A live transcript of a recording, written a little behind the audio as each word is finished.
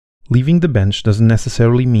Leaving the bench doesn't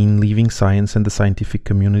necessarily mean leaving science and the scientific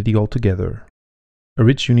community altogether. A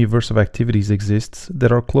rich universe of activities exists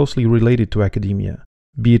that are closely related to academia,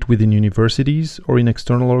 be it within universities or in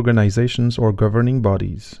external organizations or governing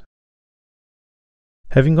bodies.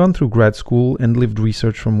 Having gone through grad school and lived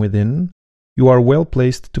research from within, you are well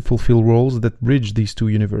placed to fulfill roles that bridge these two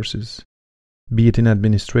universes, be it in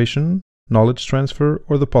administration, knowledge transfer,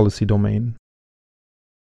 or the policy domain.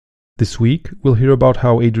 This week, we'll hear about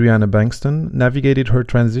how Adriana Bankston navigated her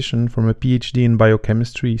transition from a PhD in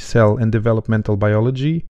biochemistry, cell and developmental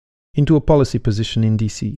biology into a policy position in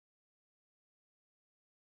DC.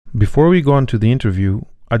 Before we go on to the interview,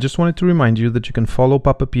 I just wanted to remind you that you can follow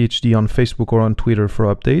Papa PhD on Facebook or on Twitter for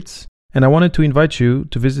updates, and I wanted to invite you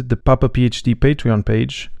to visit the Papa PhD Patreon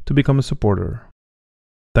page to become a supporter.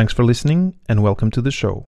 Thanks for listening, and welcome to the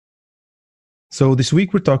show. So this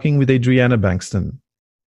week we're talking with Adriana Bankston.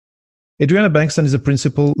 Adriana Bankston is a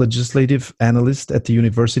principal legislative analyst at the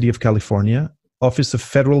University of California, Office of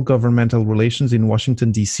Federal Governmental Relations in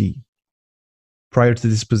Washington, D.C. Prior to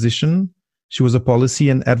this position, she was a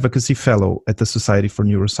policy and advocacy fellow at the Society for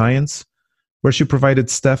Neuroscience, where she provided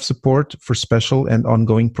staff support for special and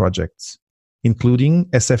ongoing projects, including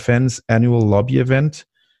SFN's annual lobby event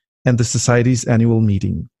and the Society's annual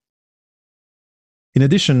meeting. In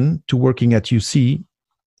addition to working at UC,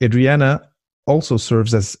 Adriana also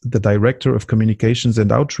serves as the Director of Communications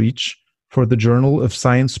and Outreach for the Journal of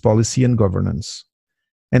Science Policy and Governance,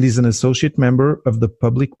 and is an associate member of the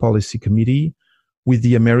Public Policy Committee with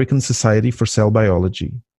the American Society for Cell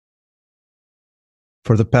Biology.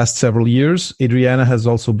 For the past several years, Adriana has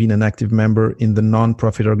also been an active member in the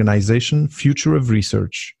non-profit organization Future of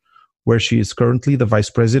Research, where she is currently the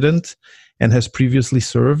Vice President and has previously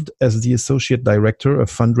served as the Associate Director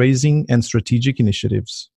of Fundraising and Strategic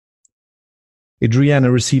Initiatives. Adriana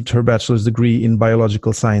received her bachelor's degree in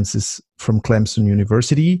biological sciences from Clemson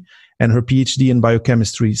University and her PhD in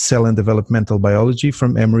biochemistry, cell and developmental biology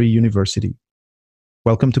from Emory University.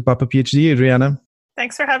 Welcome to Papa PhD, Adriana.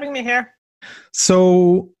 Thanks for having me here.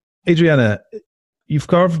 So, Adriana, you've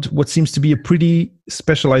carved what seems to be a pretty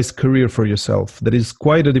specialized career for yourself that is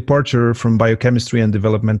quite a departure from biochemistry and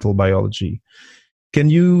developmental biology. Can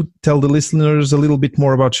you tell the listeners a little bit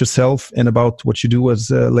more about yourself and about what you do as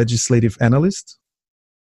a legislative analyst?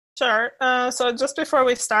 Sure. So just before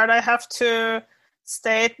we start, I have to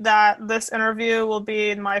state that this interview will be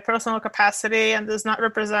in my personal capacity and does not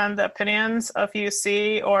represent the opinions of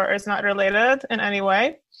UC or is not related in any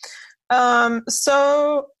way.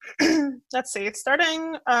 So let's see,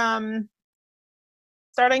 starting from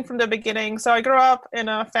the beginning. So I grew up in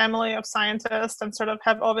a family of scientists and sort of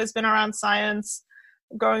have always been around science,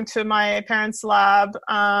 going to my parents' lab.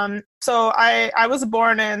 So I was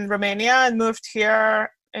born in Romania and moved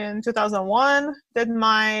here in 2001, did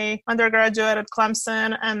my undergraduate at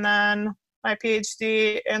Clemson and then my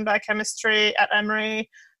PhD in biochemistry at Emory.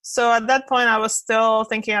 So at that point, I was still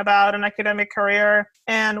thinking about an academic career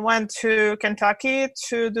and went to Kentucky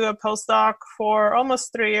to do a postdoc for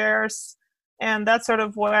almost 3 years. And that's sort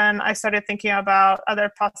of when I started thinking about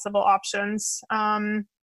other possible options.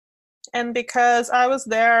 And because I was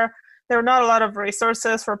there were not a lot of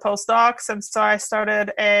resources for postdocs. And so I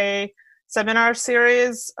started a seminar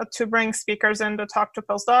series to bring speakers in to talk to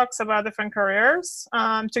postdocs about different careers,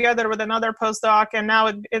 together with another postdoc. And now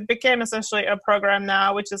it became essentially a program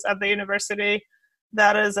now, which is at the university.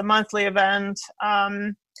 That is a monthly event.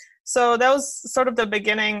 So that was sort of the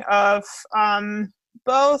beginning of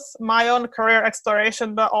both my own career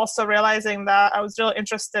exploration, but also realizing that I was really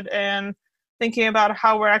interested in thinking about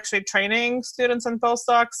how we're actually training students and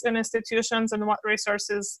postdocs in institutions and what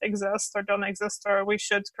resources exist or don't exist or we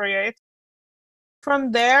should create.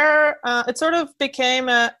 From there, it sort of became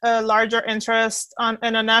a larger interest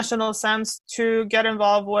in a national sense to get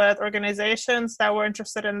involved with organizations that were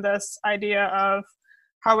interested in this idea of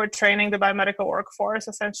how we're training the biomedical workforce,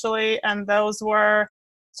 essentially. And those were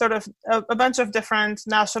sort of a bunch of different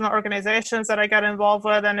national organizations that I got involved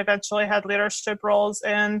with and eventually had leadership roles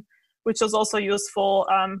in, which was also useful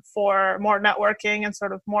for more networking and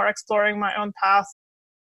sort of more exploring my own path.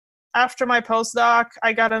 After my postdoc,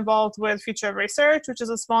 I got involved with Future of Research, which is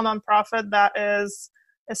a small nonprofit that is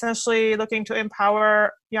essentially looking to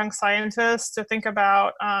empower young scientists to think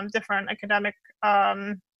about different academic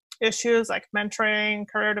issues like mentoring,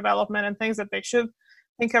 career development, and things that they should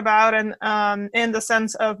think about, and in the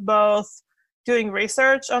sense of both doing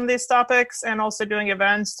research on these topics and also doing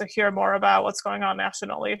events to hear more about what's going on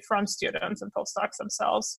nationally from students and postdocs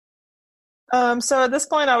themselves. So at this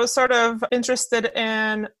point, I was sort of interested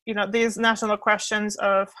in, these national questions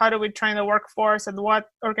of how do we train the workforce and what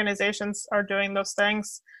organizations are doing those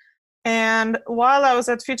things. And while I was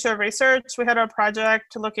at Future Research, we had a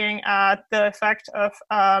project looking at the effect of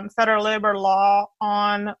federal labor law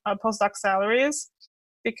on postdoc salaries,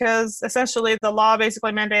 because essentially the law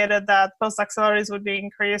basically mandated that postdoc salaries would be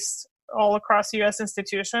increased all across US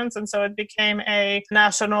institutions. And so it became a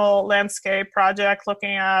national landscape project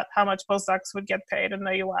looking at how much postdocs would get paid in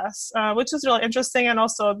the US, which is really interesting and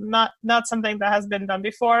also not something that has been done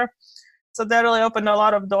before. So that really opened a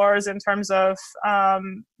lot of doors in terms of,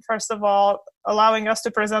 first of all, allowing us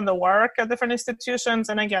to present the work at different institutions.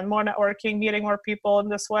 And again, more networking, meeting more people in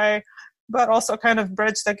this way, but also kind of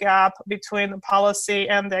bridge the gap between the policy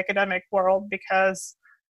and the academic world, because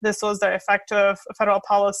this was the effect of federal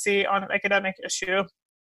policy on an academic issue.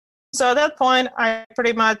 So at that point, I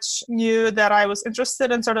pretty much knew that I was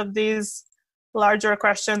interested in sort of these larger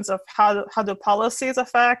questions of how do policies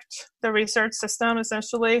affect the research system,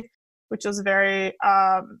 essentially, which was very,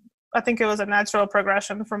 I think it was a natural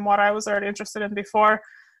progression from what I was already interested in before.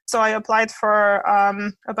 So I applied for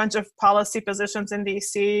a bunch of policy positions in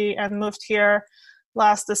DC and moved here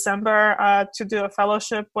last December to do a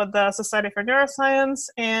fellowship with the Society for Neuroscience.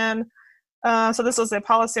 And so this was a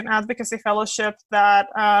policy and advocacy fellowship that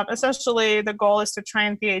essentially the goal is to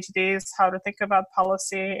train PhDs how to think about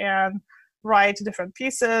policy and write different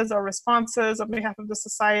pieces or responses on behalf of the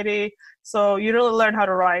society. So you really learn how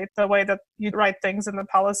to write the way that you write things in the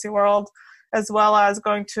policy world, as well as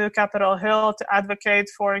going to Capitol Hill to advocate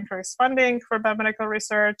for increased funding for biomedical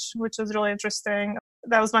research, which is really interesting.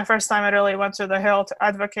 That was my first time I really went to the Hill to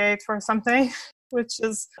advocate for something, which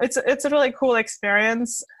is, it's a really cool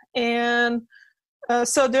experience. And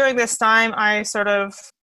so during this time, I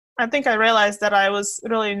think I realized that I was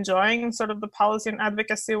really enjoying sort of the policy and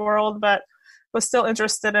advocacy world, but was still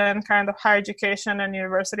interested in kind of higher education and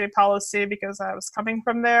university policy because I was coming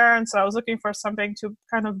from there. And so I was looking for something to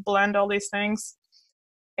kind of blend all these things.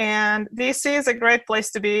 And DC is a great place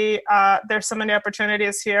to be. There's so many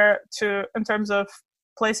opportunities here in terms of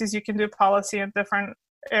places you can do policy in different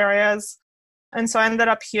areas. And so I ended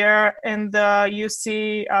up here in the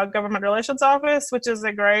UC Government Relations Office, which is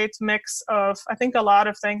a great mix of, I think, a lot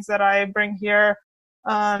of things that I bring here.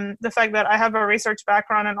 The fact that I have a research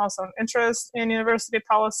background and also an interest in university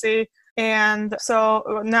policy. And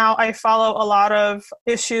so now I follow a lot of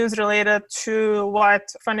issues related to what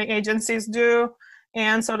funding agencies do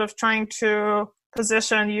and sort of trying to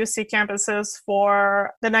position UC campuses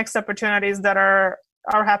for the next opportunities that are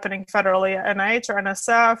happening federally at NIH or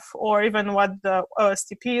NSF, or even what the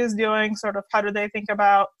OSTP is doing, sort of how do they think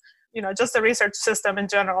about, just the research system in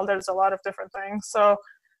general. There's a lot of different things. So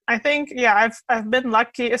I think, yeah, I've been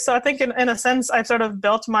lucky. So I think in a sense, I've sort of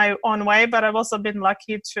built my own way, but I've also been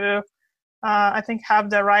lucky to, I think, have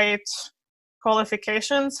the right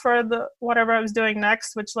qualifications for whatever I was doing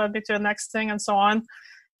next, which led me to the next thing and so on.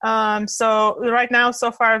 So right now,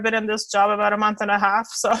 so far, I've been in this job about a month and a half,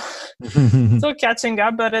 so still catching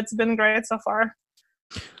up, but it's been great so far.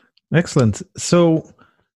 Excellent. So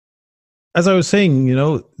as I was saying,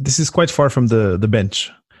 this is quite far from the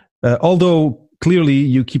bench, although clearly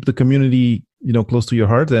you keep the community, close to your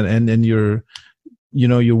heart, and you're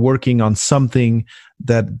working on something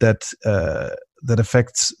that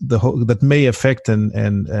affects the whole, that may affect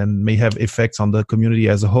and may have effects on the community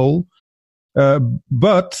as a whole.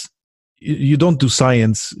 But you don't do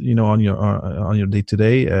science, on your day to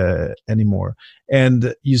day anymore.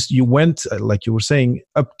 And you went, like you were saying,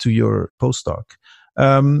 up to your postdoc,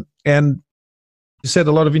 and you said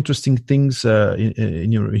a lot of interesting things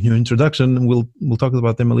in your introduction. We'll talk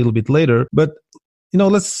about them a little bit later. But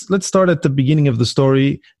let's start at the beginning of the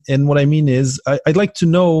story. And what I mean is, I'd like to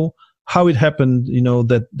know how it happened.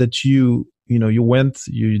 That you went,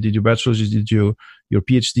 you did your bachelor's, you did your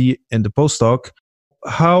PhD and the postdoc.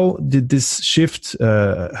 How did this shift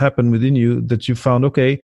happen within you that you found,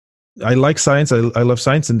 okay, I like science, I love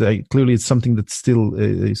science, and clearly it's something that still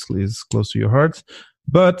is close to your heart,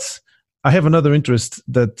 but I have another interest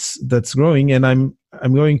that's growing, and I'm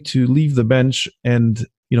going to leave the bench and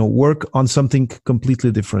work on something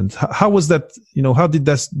completely different. How was that? How did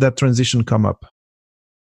that transition come up?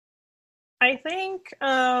 I think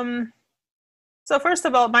so. First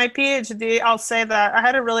of all, my PhD, I'll say that I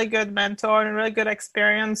had a really good mentor and a really good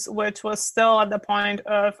experience, which was still at the point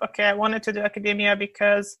of, okay, I wanted to do academia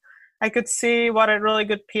because I could see what a really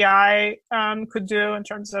good PI could do in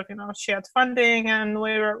terms of, she had funding and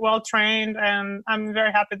we were well trained, and I'm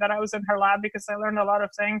very happy that I was in her lab because I learned a lot of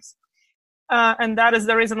things. And that is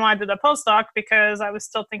the reason why I did a postdoc, because I was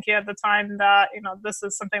still thinking at the time that, this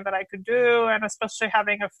is something that I could do. And especially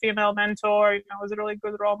having a female mentor, was a really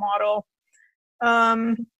good role model.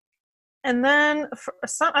 And then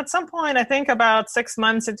at some point, I think about 6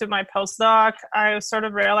 months into my postdoc, I was sort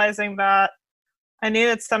of realizing that I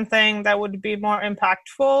needed something that would be more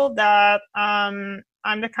impactful, that I'm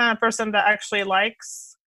the kind of person that actually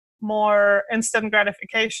likes more instant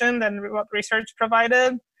gratification than what research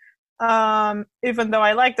provided. Even though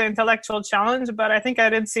I like the intellectual challenge, but I think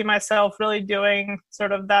I didn't see myself really doing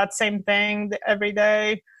sort of that same thing every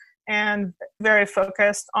day, and very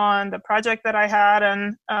focused on the project that I had.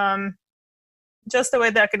 And just the way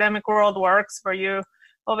the academic world works, where you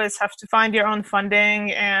always have to find your own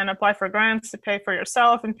funding and apply for grants to pay for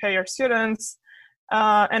yourself and pay your students.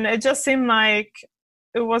 And it just seemed like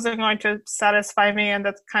it wasn't going to satisfy me in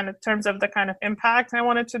that kind of terms of the kind of impact I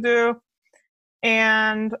wanted to do.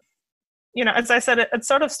 And, as I said, it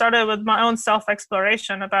sort of started with my own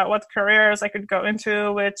self-exploration about what careers I could go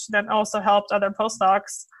into, which then also helped other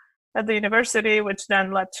postdocs at the university, which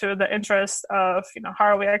then led to the interest of, how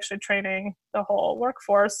are we actually training the whole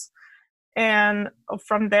workforce? And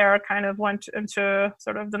from there, kind of went into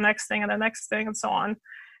sort of the next thing and the next thing and so on.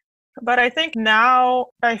 But I think now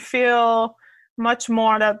I feel much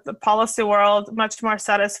more that the policy world much more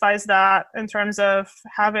satisfies that, in terms of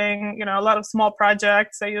having, a lot of small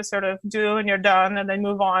projects that you sort of do and you're done and then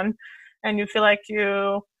move on, and you feel like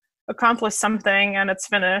you accomplish something and it's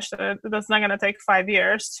finished. It's not going to take 5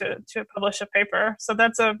 years to publish a paper. So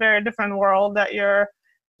that's a very different world that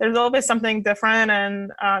there's always something different,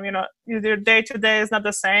 and your day to day is not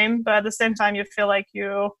the same, but at the same time you feel like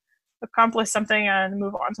you accomplish something and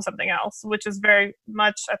move on to something else, which is very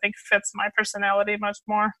much, I think, fits my personality much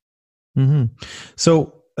more. Mm-hmm.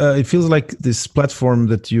 So it feels like this platform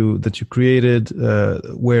that you created,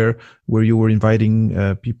 where you were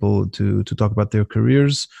inviting people to talk about their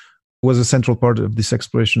careers, was a central part of this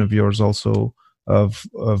exploration of yours, also of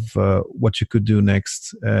what you could do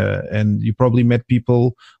next. And you probably met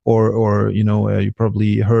people, or you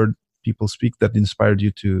probably heard people speak that inspired you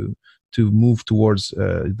to move towards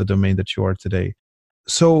the domain that you are today.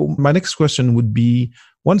 So my next question would be,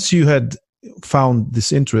 once you had found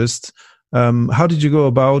this interest, how did you go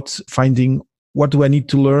about finding, what do I need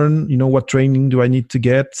to learn? What training do I need to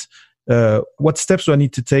get? What steps do I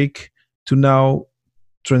need to take to now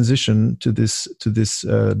transition to this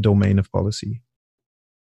domain of policy?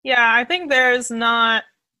 Yeah, I think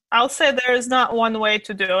I'll say there's not one way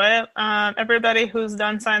to do it. Everybody who's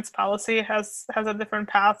done science policy has a different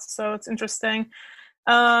path, so it's interesting.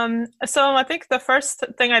 So I think the first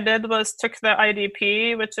thing I did was took the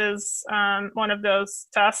IDP, which is one of those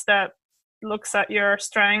tests that looks at your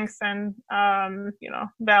strengths and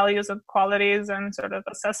values and qualities, and sort of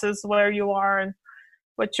assesses where you are and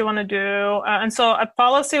what you want to do. And so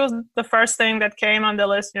policy was the first thing that came on the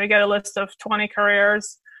list. You get a list of 20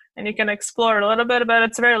 careers, and you can explore a little bit, but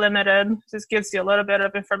it's very limited. It just gives you a little bit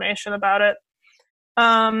of information about it.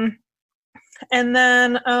 And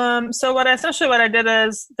then, so what I did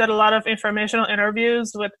is did a lot of informational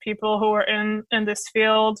interviews with people who were in this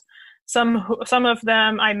field. Some of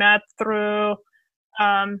them I met through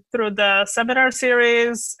the seminar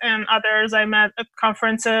series, and others I met at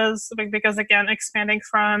conferences, because again, expanding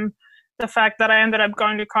from the fact that I ended up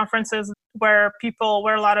going to conferences where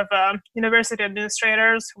a lot of university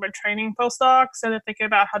administrators who were training postdocs, and they're thinking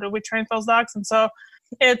about how do we train postdocs. And so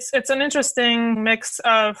it's an interesting mix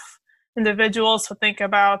of individuals who think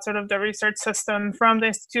about sort of the research system from the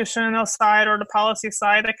institutional side or the policy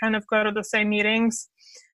side that kind of go to the same meetings.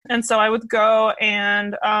 And so I would go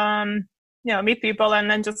and meet people and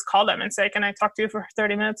then just call them and say, can I talk to you for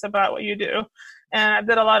 30 minutes about what you do? And I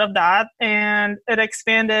did a lot of that, and it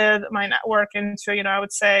expanded my network into, I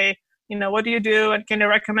would say, what do you do, and can you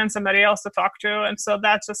recommend somebody else to talk to? And so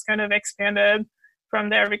that just kind of expanded from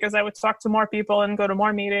there, because I would talk to more people and go to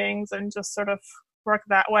more meetings and just sort of work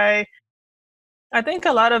that way. I think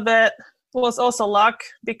a lot of it was also luck,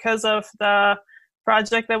 because of the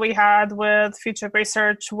project that we had with Future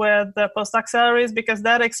Research with the postdoc salaries, because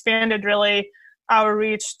that expanded really our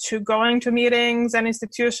reach to going to meetings and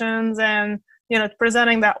institutions and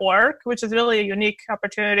presenting that work, which is really a unique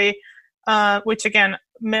opportunity, which again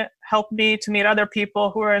helped me to meet other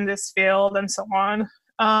people who are in this field and so on.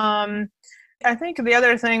 I think the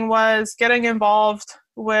other thing was getting involved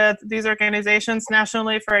with these organizations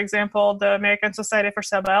nationally. For example, the American Society for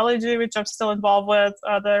Cell Biology, which I'm still involved with,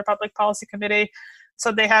 the Public Policy Committee.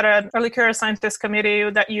 So they had an early career scientist committee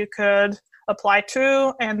that you could apply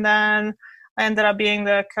to, and then I ended up being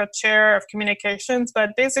the co-chair of communications.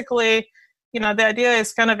 But basically, the idea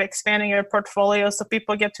is kind of expanding your portfolio so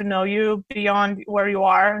people get to know you beyond where you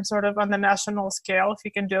are, and sort of on the national scale, if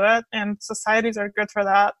you can do it. And societies are good for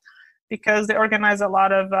that, because they organize a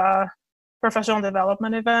lot of professional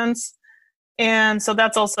development events. And so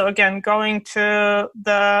that's also, again, going to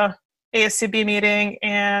the ASCB meeting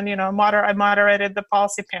and, I moderated the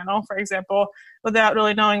policy panel, for example, without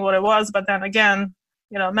really knowing what it was. But then again,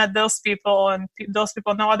 met those people, and those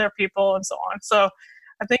people know other people and so on. So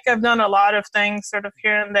I think I've done a lot of things sort of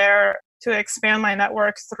here and there to expand my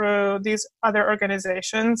network through these other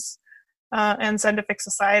organizations and scientific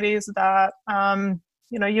societies that,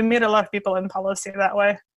 you meet a lot of people in policy that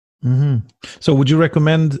way. Mm-hmm. So would you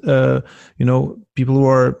recommend, people who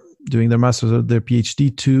are doing their master's or their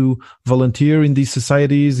PhD to volunteer in these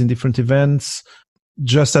societies, in different events,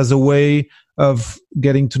 just as a way of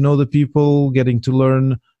getting to know the people, getting to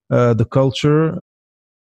learn the culture?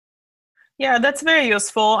 Yeah, that's very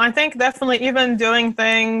useful. I think definitely even doing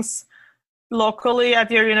things locally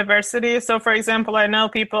at your university. So, for example, I know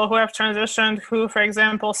people who have transitioned who, for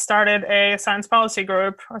example, started a science policy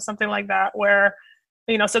group or something like that, where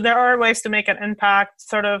so there are ways to make an impact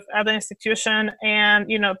sort of at the institution, and,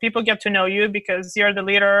 people get to know you because you're the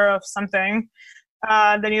leader of something.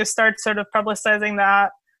 Then you start sort of publicizing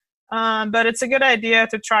that. But it's a good idea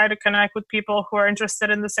to try to connect with people who are interested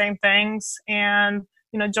in the same things and,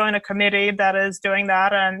 join a committee that is doing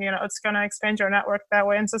that. And, it's going to expand your network that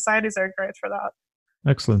way. And societies are great for that.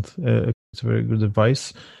 Excellent. It's very good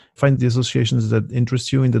advice. Find the associations that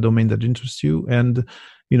interest you in the domain that interests you, and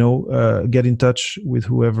get in touch with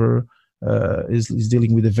whoever is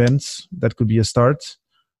dealing with events. That could be a start,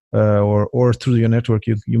 or through your network.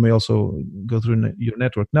 You may also go through your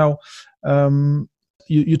network. Now,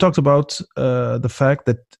 you talked about the fact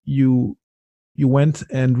that you went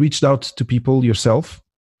and reached out to people yourself,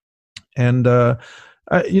 and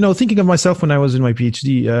thinking of myself when I was in my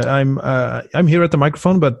PhD, I'm here at the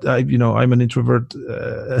microphone, but I'm an introvert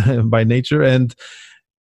by nature, and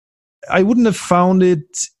I wouldn't have found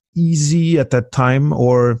it easy at that time,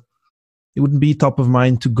 or it wouldn't be top of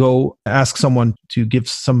mind to go ask someone to give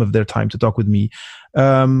some of their time to talk with me.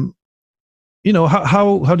 How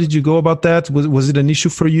did you go about that? Was it an issue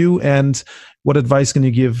for you? And what advice can you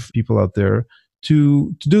give people out there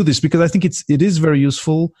to do this? Because I think it is very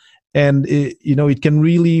useful, and it can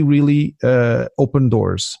really, really open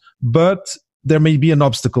doors. But there may be an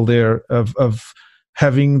obstacle there of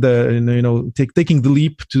having taking the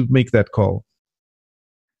leap to make that call.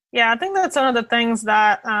 Yeah, I think that's one of the things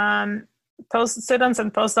that students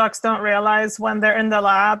and postdocs don't realize when they're in the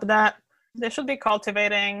lab, that they should be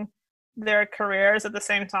cultivating their careers at the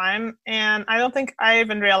same time. And I don't think I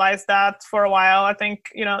even realized that for a while. I think,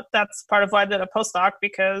 that's part of why I did a postdoc,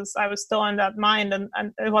 because I was still in that mind. And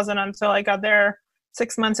it wasn't until I got there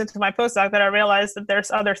 6 months into my postdoc that I realized that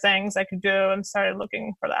there's other things I could do, and started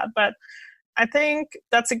looking for that. But I think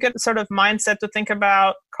that's a good sort of mindset to think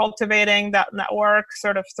about cultivating that network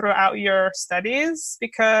sort of throughout your studies,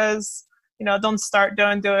 because, don't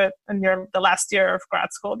do it in the last year of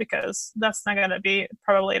grad school, because that's not going to be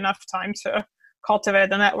probably enough time to cultivate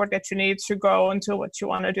the network that you need to go into what you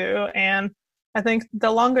want to do. And I think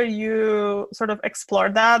the longer you sort of explore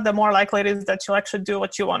that, the more likely it is that you'll actually do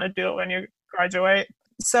what you want to do when you graduate.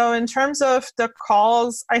 So in terms of the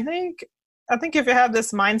calls, I think if you have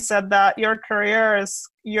this mindset that your career is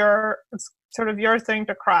it's sort of your thing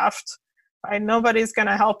to craft, right? Nobody's going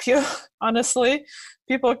to help you, honestly.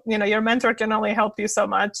 People, your mentor can only help you so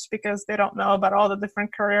much, because they don't know about all the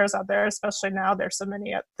different careers out there, especially now. There's so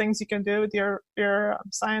many things you can do with your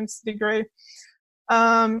science degree.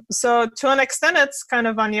 So to an extent, it's kind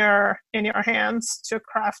of in your hands to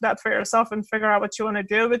craft that for yourself and figure out what you want to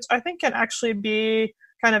do, which I think can actually be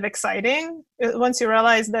kind of exciting. Once you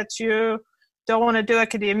realize that you don't want to do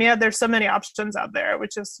academia, there's so many options out there,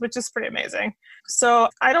 which is pretty amazing. So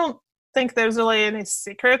I don't think there's really any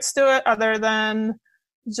secrets to it, other than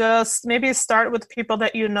just maybe start with people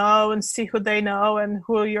that you know and see who they know and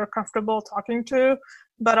who you're comfortable talking to.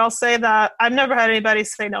 But I'll say that I've never had anybody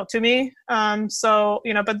say no to me.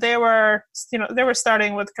 But they were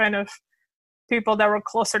starting with kind of people that were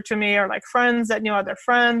closer to me, or like friends that knew other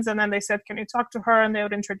friends. And then they said, can you talk to her? And they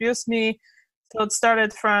would introduce me. So it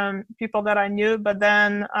started from people that I knew, but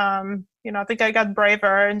then, I think I got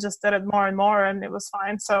braver and just did it more and more, and it was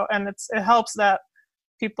fine. So, and it helps that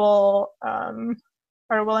people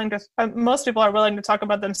are willing to, most people are willing to talk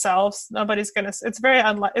about themselves. It's very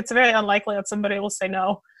unlikely that somebody will say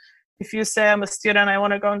no. If you say, I'm a student, I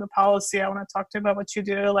want to go into policy, I want to talk to you about what you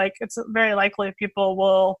do, like, it's very likely people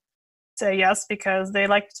will say yes, because they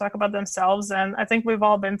like to talk about themselves. And I think we've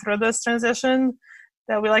all been through this transition,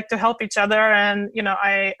 that we like to help each other. And,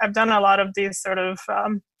 I've done a lot of these sort of,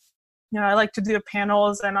 I like to do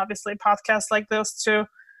panels and obviously podcasts like this to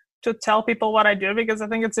tell people what I do, because I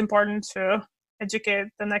think it's important to educate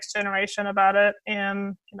the next generation about it.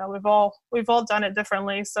 And we've all done it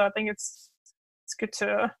differently, so I think it's good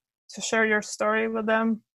to share your story with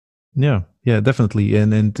them. Yeah, definitely,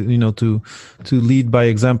 and to lead by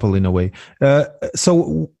example in a way.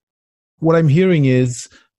 So what I'm hearing is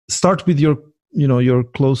start with your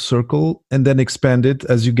close circle and then expand it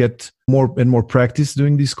as you get more and more practice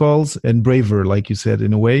doing these calls, and braver, like you said,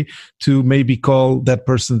 in a way, to maybe call that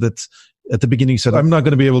person that at the beginning you said, I'm not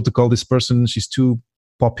going to be able to call this person, she's too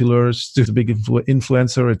popular, she's too big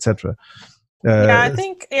influencer, etc. I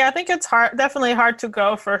think it's definitely hard to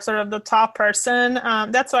go for sort of the top person.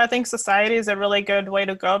 That's why I think society is a really good way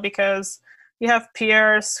to go, because you have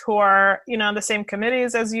peers who are, in the same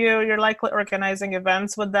committees as you. You're likely organizing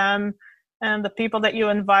events with them, and the people that you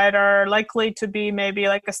invite are likely to be maybe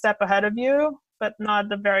like a step ahead of you, but not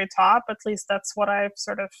the very top. At least that's what I've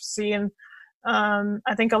sort of seen.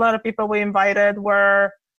 I think a lot of people we invited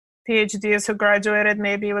were PhDs who graduated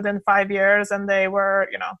maybe within 5 years, and they were,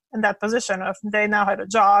 in that position of they now had a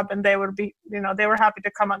job, and they would be, they were happy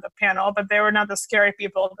to come on the panel, but they were not the scary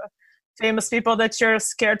people, the famous people that you're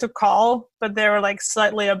scared to call, but they were like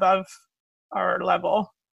slightly above our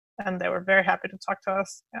level, and they were very happy to talk to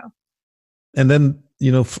us. Yeah. And then,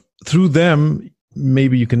 through them,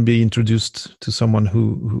 maybe you can be introduced to someone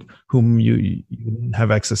whom you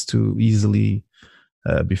have access to easily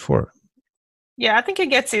before. Yeah, I think it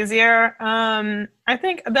gets easier. I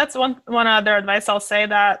think that's one other advice I'll say,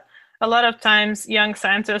 that a lot of times young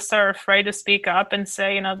scientists are afraid to speak up and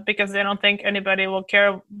say, because they don't think anybody will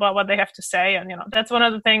care about what they have to say. And, that's one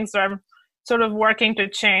of the things that I'm sort of working to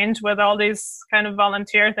change with all these kind of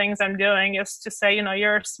volunteer things I'm doing, is to say,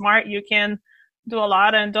 you're smart, you can do a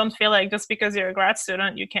lot, and don't feel like just because you're a grad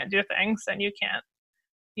student, you can't do things and you can't,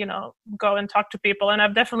 go and talk to people. And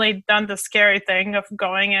I've definitely done the scary thing of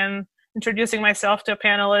going and introducing myself to a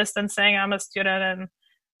panelist and saying I'm a student and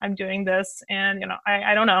I'm doing this. And,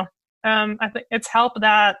 I don't know. I think it's helped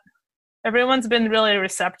that everyone's been really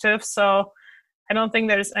receptive. So I don't think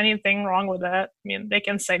there's anything wrong with it. I mean, they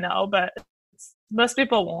can say no, but most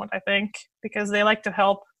people won't, I think, because they like to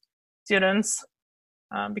help students,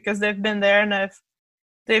 because they've been there and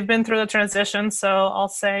they've been through the transition. So I'll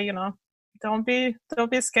say, don't be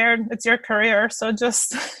scared. It's your career. So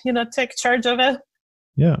just, take charge of it.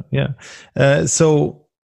 Yeah. So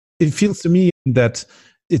it feels to me that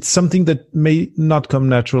it's something that may not come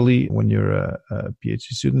naturally when you're a PhD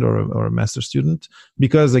student or a master student,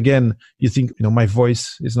 because again, you think, my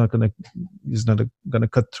voice is not gonna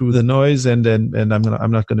cut through the noise, and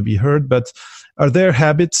I'm not gonna be heard. But are there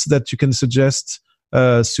habits that you can suggest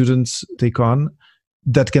students take on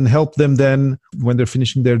that can help them then, when they're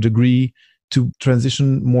finishing their degree, to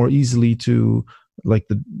transition more easily to like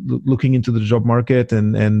looking into the job market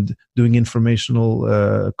and doing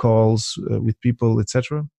informational calls with people,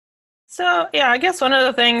 etc.? So yeah, I guess one of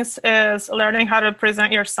the things is learning how to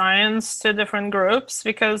present your science to different groups,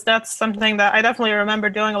 because that's something that I definitely remember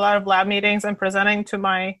doing a lot of lab meetings and presenting to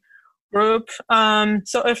my group.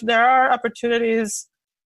 So if there are opportunities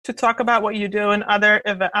to talk about what you do in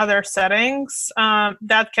other settings,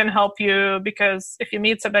 that can help you, because if you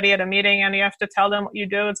meet somebody at a meeting and you have to tell them what you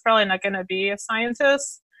do, it's probably not going to be a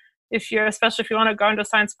scientist. Especially if you want to go into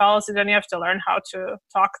science policy, then you have to learn how to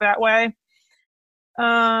talk that way.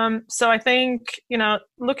 So I think,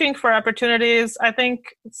 looking for opportunities, I think,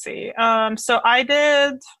 let's see. So I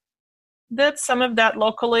did some of that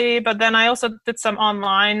locally, but then I also did some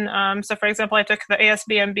online. So for example, I took the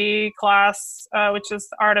ASBMB class, which is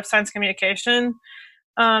Art of Science Communication.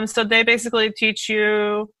 So they basically teach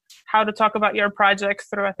you how to talk about your project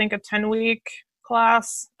through, I think, a 10-week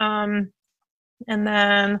class. And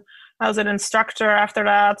then I was an instructor after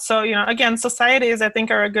that. So, again, societies, I think,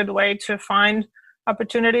 are a good way to find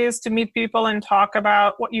opportunities to meet people and talk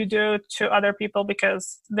about what you do to other people,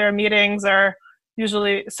 because their meetings are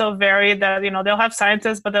usually so varied that, they'll have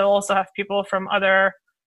scientists, but they'll also have people from other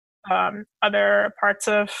parts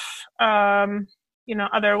of,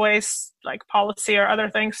 other ways, like policy or other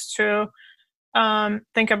things, to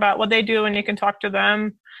think about what they do, and you can talk to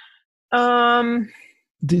them.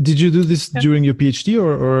 Did you do this during your PhD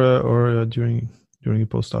or during your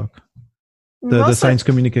postdoc? The science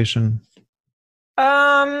communication?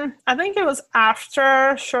 I think it was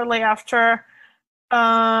shortly after,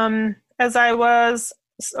 as I was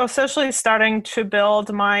essentially starting to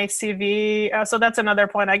build my CV. So that's another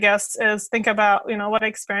point, I guess, is think about, what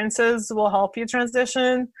experiences will help you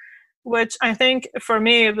transition, which I think for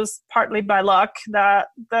me, it was partly by luck that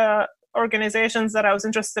the organizations that I was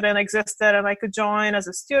interested in existed, and I could join as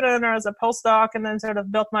a student or as a postdoc, and then sort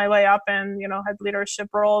of built my way up and, had leadership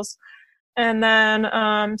roles. And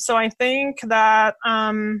then, so I think that,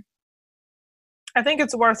 I think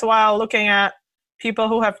it's worthwhile looking at people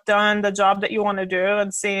who have done the job that you want to do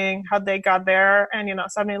and seeing how they got there. And,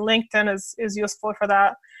 so I mean, LinkedIn is useful for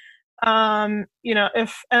that. And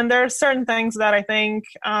there are certain things that I think,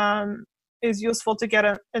 is useful to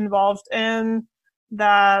get involved in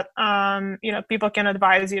that, people can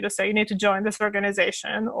advise you to say, you need to join this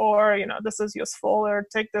organization, or, this is useful, or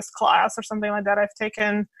take this class or something like that.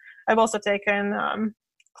 I've also taken,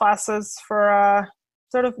 classes for,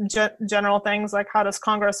 sort of general things like how does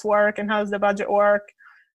Congress work and how does the budget work,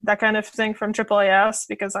 that kind of thing from AAAS,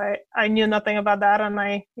 because I knew nothing about that, and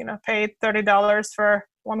I paid $30 for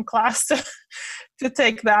one class to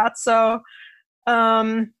take that. So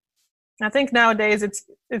I think nowadays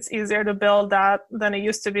it's easier to build that than it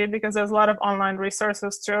used to be, because there's a lot of online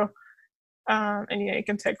resources too, and you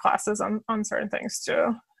can take classes on certain things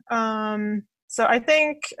too. So I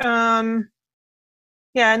think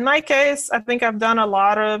in my case, I think I've done a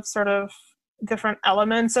lot of sort of different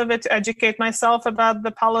elements of it to educate myself about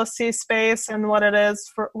the policy space and what it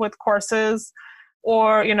is with courses,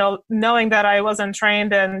 or, knowing that I wasn't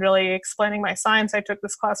trained in really explaining my science. I took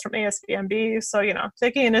this class from ASBMB. So,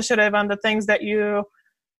 taking initiative on the things that you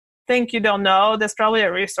think you don't know, there's probably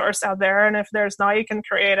a resource out there. And if there's not, you can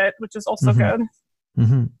create it, which is also good.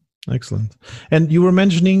 Mm-hmm. Excellent. And you were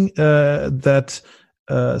mentioning that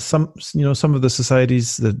some of the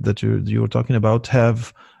societies that you were talking about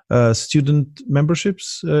have student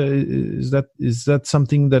memberships. Is that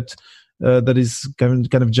something that is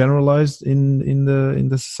kind of generalized in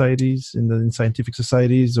the societies, in scientific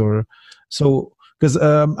societies, or so? Because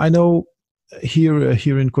I know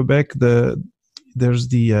here in Quebec there's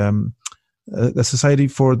the Society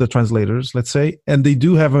for the Translators, let's say, and they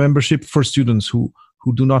do have a membership for students who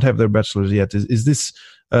do not have their bachelor's yet. Is this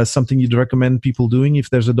something you'd recommend people doing if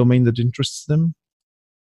there's a domain that interests them?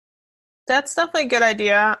 That's definitely a good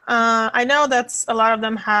idea. I know that a lot of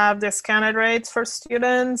them have discounted rates for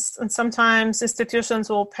students, and sometimes institutions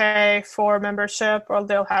will pay for membership, or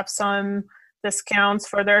they'll have some discounts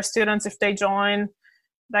for their students if they join,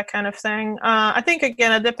 that kind of thing. I think,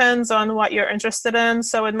 again, it depends on what you're interested in.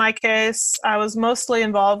 So in my case, I was mostly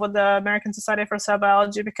involved with the American Society for Cell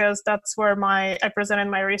Biology, because that's where I presented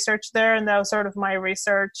my research there, and that was sort of my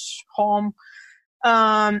research home.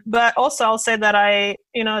 But also I'll say that I,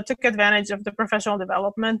 took advantage of the professional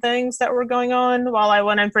development things that were going on while I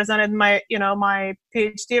went and presented my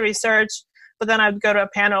PhD research. But then I'd go to a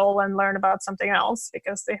panel and learn about something else,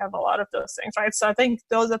 because they have a lot of those things, right? So I think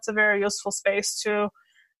that's a very useful space to,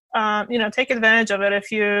 take advantage of it.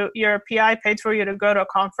 If your PI paid for you to go to a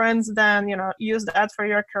conference, then, use that for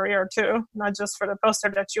your career too, not just for the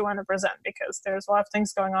poster that you want to present, because there's a lot of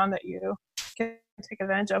things going on that you can take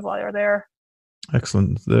advantage of while you're there.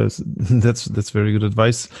 Excellent. That's very good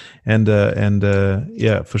advice, and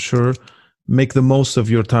yeah, for sure, make the most of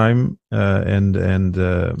your time and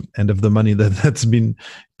of the money that's been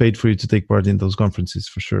paid for you to take part in those conferences,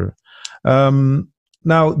 for sure.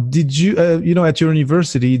 Now, did you at your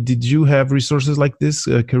university, did you have resources like this,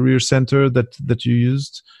 a career center that you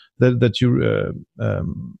used, that you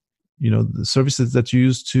the services that you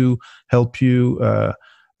used to help you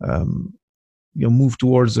move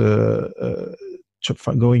towards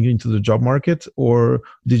going into the job market, or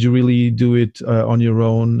did you really do it on your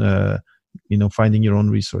own, finding your own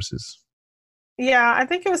resources? Yeah, I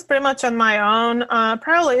think it was pretty much on my own.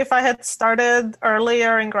 Probably if I had started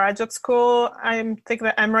earlier in graduate school, I think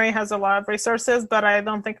that Emory has a lot of resources, but I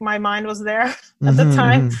don't think my mind was there at the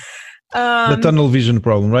time. The tunnel vision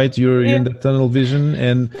problem, right? You're in the tunnel vision,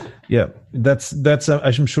 and yeah, that's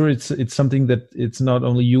I'm sure it's something that it's not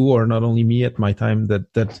only you or not only me at my time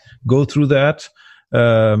that go through that.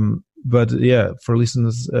 But yeah, for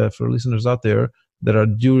listeners out there that are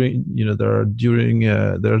doing their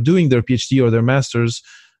PhD or their masters,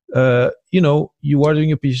 you are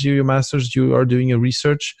doing a PhD or your masters, you are doing a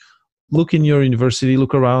research. Look in your university,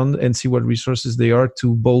 look around, and see what resources they are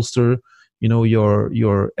to bolster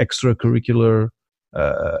your extracurricular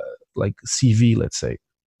like CV, let's say.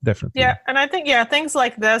 Definitely. Yeah, and I think things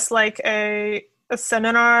like this, like a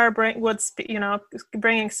seminar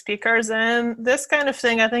bringing speakers in, this kind of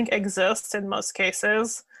thing I think exists in most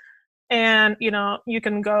cases. And you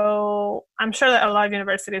can go, I'm sure that a lot of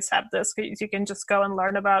universities have this. You can just go and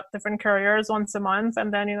learn about different careers once a month,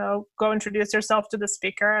 and then go introduce yourself to the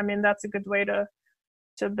speaker. I mean, that's a good way to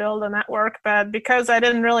build a network. But because I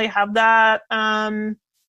didn't really have that,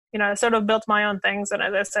 I sort of built my own things, and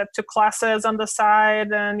as I said, took classes on the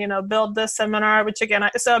side, and build this seminar, which again,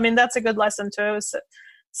 that's a good lesson too.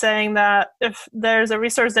 saying that if there's a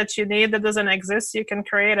resource that you need that doesn't exist, you can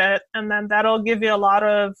create it. And then that'll give you a lot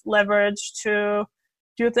of leverage to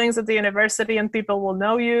do things at the university, and people will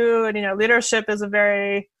know you. And, leadership is a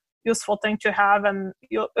very useful thing to have, and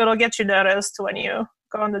it'll get you noticed when you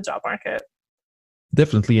go on the job market.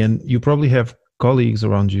 Definitely. And you probably have colleagues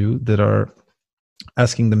around you that are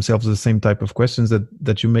asking themselves the same type of questions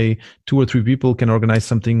that you may, 2 or 3 people can organize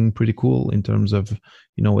something pretty cool in terms of,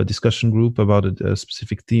 a discussion group about a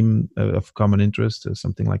specific theme of common interest or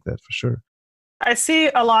something like that, for sure. I see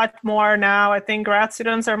a lot more now. I think grad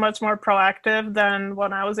students are much more proactive than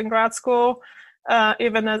when I was in grad school.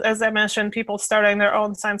 Even as I mentioned, people starting their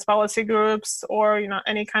own science policy groups or,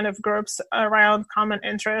 any kind of groups around common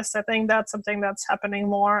interests. I think that's something that's happening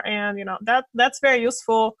more. And, that's very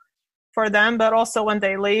useful for them, but also when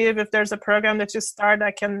they leave, if there's a program that you start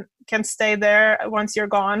that can stay there once you're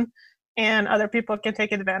gone and other people can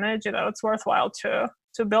take advantage, it's worthwhile to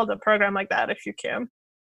build a program like that if you can.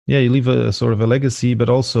 Yeah, you leave a sort of a legacy, but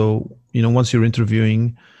also, once you're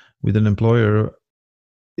interviewing with an employer,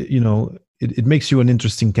 it makes you an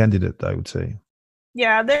interesting candidate, I would say.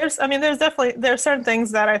 Yeah, there's certain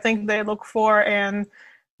things that I think they look for, and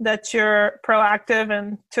that you're proactive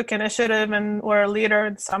and took initiative and were a leader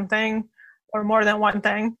in something or more than one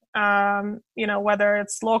thing, whether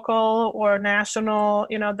it's local or national,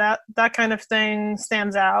 that kind of thing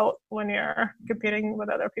stands out when you're competing with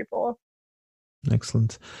other people.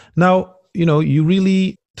 Excellent. Now, you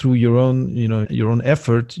really, through your own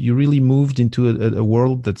effort, you really moved into a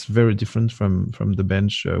world that's very different from the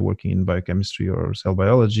bench working in biochemistry or cell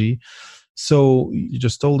biology. So you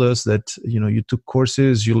just told us that, you took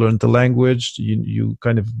courses, you learned the language, you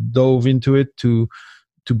kind of dove into it to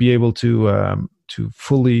be able to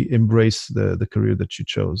fully embrace the career that you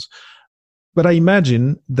chose. But I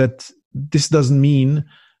imagine that this doesn't mean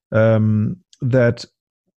that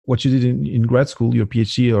what you did in grad school, your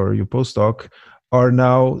PhD or your postdoc, are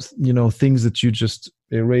now, things that you just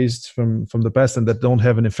erased from the past and that don't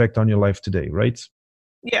have an effect on your life today, right?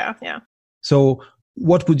 Yeah. So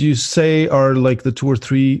what would you say are like the 2 or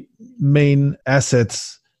 3 main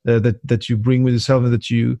assets that you bring with yourself and that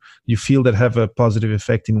you feel that have a positive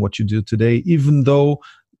effect in what you do today, even though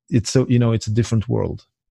it's a different world?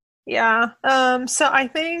 Yeah. So I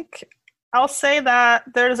think I'll say that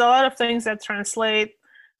there's a lot of things that translate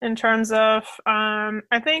in terms of,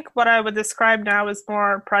 I think what I would describe now is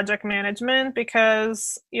more project management,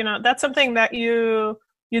 because, that's something that you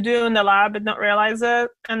do in the lab and don't realize it.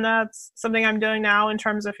 And that's something I'm doing now in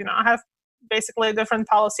terms of, I have basically different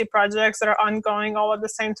policy projects that are ongoing all at the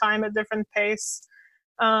same time at different pace.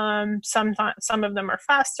 Some of them are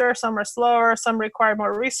faster, some are slower, some require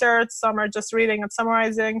more research, some are just reading and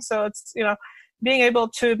summarizing. So it's, being able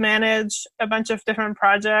to manage a bunch of different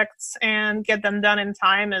projects and get them done in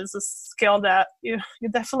time is a skill that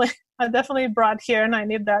I definitely brought here, and I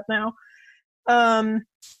need that now. And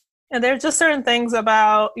there's just certain things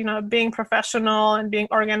about, being professional and being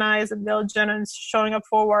organized and diligent and showing up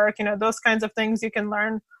for work, those kinds of things you can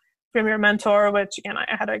learn from your mentor, which, again, I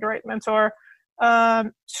had a great mentor,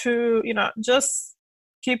 to, just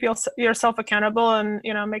keep yourself accountable and,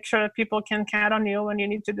 make sure that people can count on you when you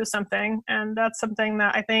need to do something. And that's something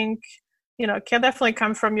that I think, can definitely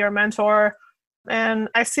come from your mentor. And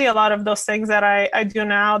I see a lot of those things that I do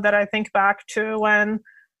now that I think back to when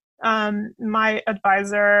my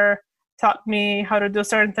advisor taught me how to do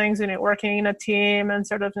certain things, working in a team and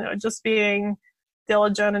sort of, just being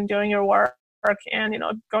diligent and doing your work and,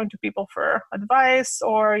 going to people for advice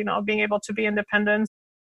or, being able to be independent.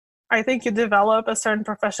 I think you develop a certain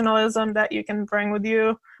professionalism that you can bring with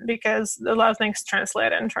you, because a lot of things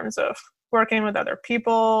translate in terms of working with other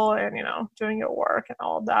people and, doing your work and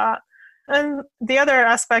all of that. And the other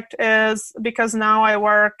aspect is because now I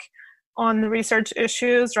work on research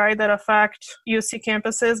issues, right, that affect UC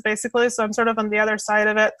campuses, basically. So I'm sort of on the other side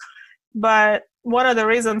of it. But one of the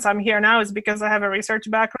reasons I'm here now is because I have a research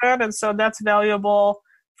background. And so that's valuable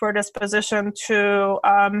for this position to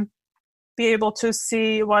be able to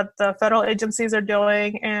see what the federal agencies are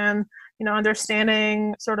doing and,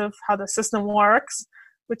 understanding sort of how the system works,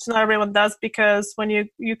 which not everyone does, because when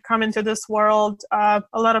you come into this world, a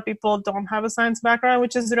lot of people don't have a science background,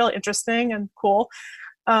 which is really interesting and cool.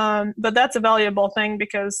 But that's a valuable thing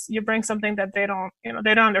because you bring something that they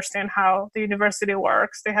don't understand how the university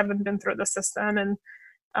works. They haven't been through the system, and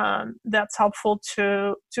that's helpful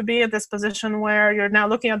to be in this position where you're now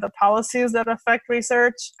looking at the policies that affect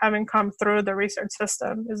research. Having come through the research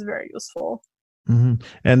system is very useful. Mm-hmm.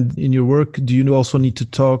 And in your work, do you also need to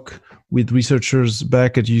talk with researchers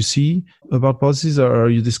back at UC about policies, or are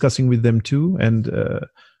you discussing with them too? And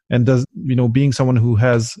And does, being someone who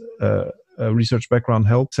has a research background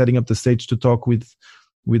help setting up the stage to talk with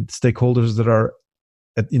stakeholders that are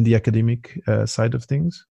in the academic side of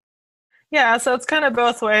things? Yeah, so it's kind of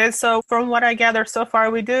both ways. So from what I gather so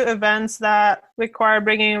far, we do events that require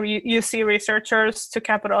bringing UC researchers to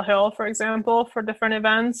Capitol Hill, for example, for different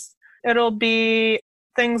events. It'll be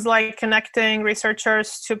things like connecting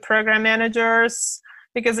researchers to program managers,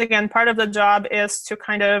 because again, part of the job is to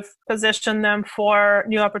kind of position them for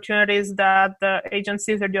new opportunities that the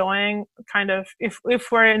agencies are doing. Kind of, if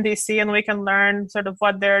we're in DC and we can learn sort of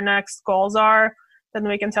what their next goals are, then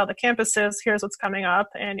we can tell the campuses, here's what's coming up,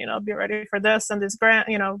 and, be ready for this, and this grant,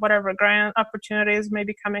 whatever grant opportunities may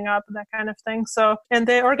be coming up, that kind of thing. So, and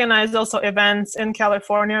they organize also events in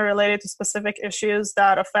California related to specific issues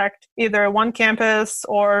that affect either one campus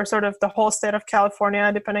or sort of the whole state of California,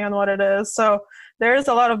 depending on what it is. So there's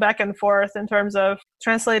a lot of back and forth in terms of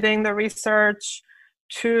translating the research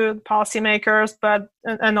to policymakers,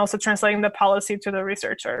 and also translating the policy to the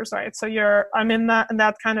researchers, right? So I'm in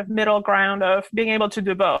that kind of middle ground of being able to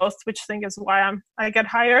do both, which I think is why I get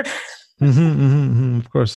hired. Of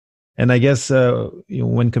course. And I guess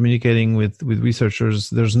when communicating with researchers,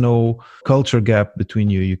 there's no culture gap between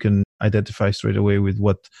you. You can identify straight away with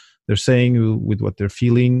what they're saying, with what they're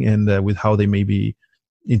feeling, and with how they may be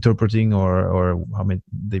interpreting or how may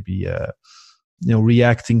they be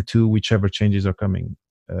reacting to whichever changes are coming,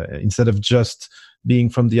 instead of just being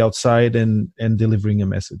from the outside and delivering a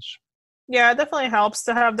message. Yeah, it definitely helps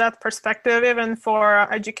to have that perspective, even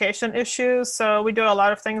for education issues. So we do a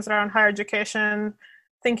lot of things around higher education,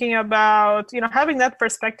 thinking about, having that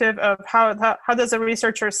perspective of how does a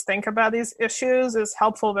researcher think about these issues is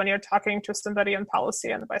helpful when you're talking to somebody in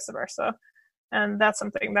policy and vice versa. And that's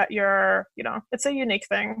something that it's a unique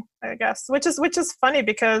thing, I guess, which is funny,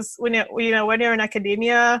 because when you're in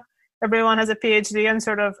academia, everyone has a PhD and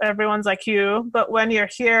sort of everyone's like you. But when you're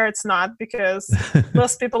here, it's not, because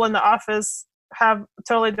most people in the office have a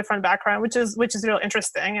totally different background, which is really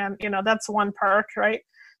interesting. And, that's one perk, right?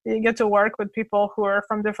 You get to work with people who are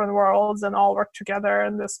from different worlds and all work together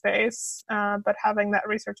in this space. But having that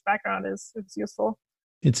research background is useful.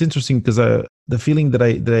 It's interesting because the feeling that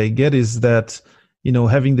I get is that,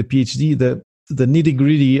 having the PhD, the nitty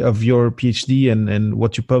gritty of your PhD and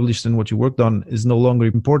what you published and what you worked on is no longer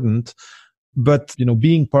important. But,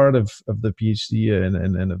 being part of the PhD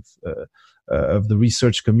and of the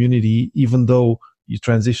research community, even though you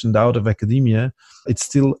transitioned out of academia, it's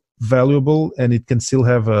still valuable, and it can still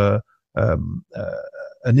have an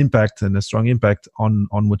impact, and a strong impact on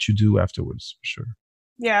what you do afterwards, for sure.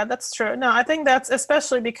 Yeah, that's true. No, I think that's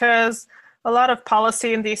especially because a lot of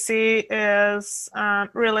policy in DC is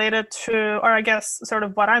related to, or I guess sort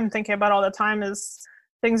of what I'm thinking about all the time is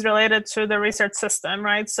things related to the research system,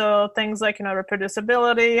 right? So things like,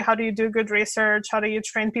 reproducibility, how do you do good research? How do you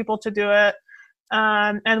train people to do it?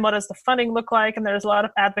 And what does the funding look like? And there's a lot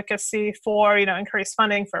of advocacy for, increased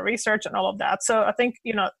funding for research and all of that. So I think,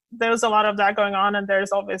 there's a lot of that going on, and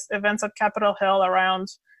there's always events at Capitol Hill around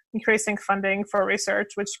increasing funding for research,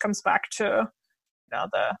 which comes back to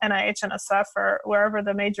the NIH, NSF, or wherever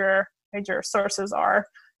the major sources are.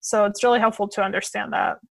 So it's really helpful to understand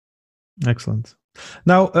that. Excellent.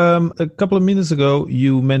 Now, a couple of minutes ago,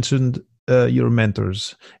 you mentioned your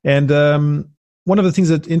mentors, and one of the things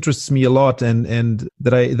that interests me a lot, and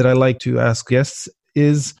that I like to ask guests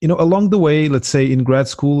is, along the way, let's say in grad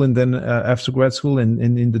school and then after grad school and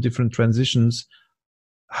in the different transitions,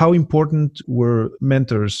 how important were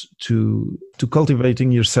mentors to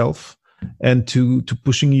cultivating yourself and to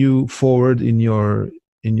pushing you forward in your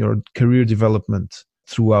career development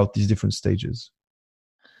throughout these different stages?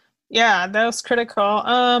 Yeah, that was critical.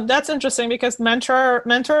 That's interesting, because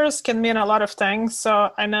mentors can mean a lot of things.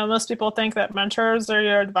 So I know most people think that mentors are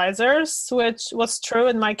your advisors, which was true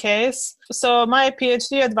in my case. So my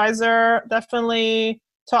PhD advisor definitely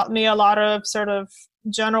taught me a lot of sort of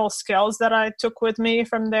general skills that I took with me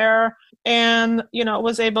from there, and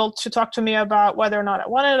was able to talk to me about whether or not I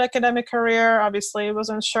wanted an academic career. Obviously, I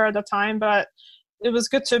wasn't sure at the time, but it was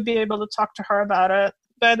good to be able to talk to her about it.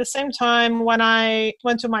 But at the same time, when I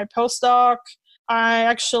went to my postdoc, I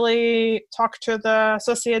actually talked to the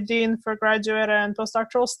associate dean for graduate and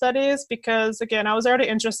postdoctoral studies, because again, I was already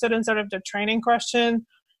interested in sort of the training question.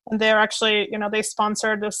 And they're actually, they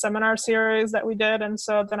sponsored the seminar series that we did. And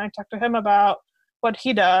so then I talked to him about what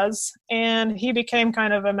he does, and he became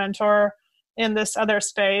kind of a mentor in this other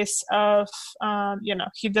space of,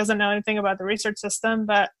 he doesn't know anything about the research system,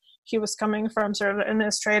 but he was coming from sort of the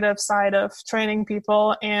administrative side of training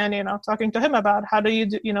people, and, talking to him about how do you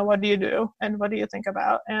do, what do you do and what do you think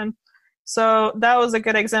about? And So that was a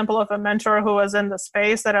good example of a mentor who was in the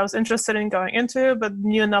space that I was interested in going into, but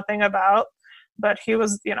knew nothing about. But he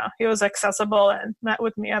was, he was accessible and met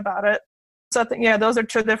with me about it. So I think, those are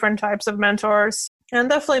two different types of mentors. And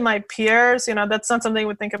definitely my peers, that's not something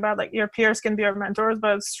we think about. Like your peers can be your mentors,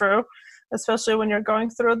 but it's true, especially when you're going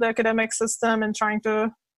through the academic system and trying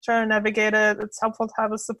to navigate it. It's helpful to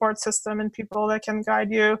have a support system and people that can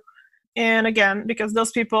guide you. And again, because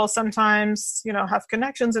those people sometimes, have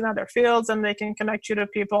connections in other fields, and they can connect you to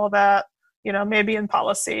people that, maybe in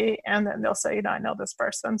policy, and then they'll say, I know this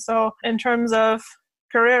person. So in terms of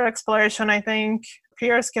career exploration, I think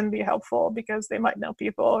peers can be helpful because they might know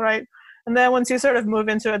people, right? And then once you sort of move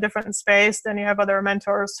into a different space, then you have other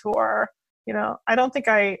mentors who are, I don't think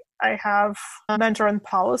I have a mentor in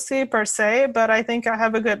policy per se, but I think I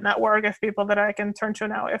have a good network of people that I can turn to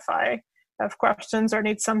now if I have questions or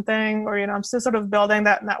need something, or, I'm still sort of building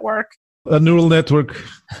that network. A neural network,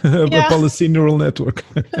 a policy neural network.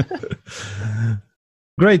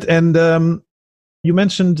 Great. And you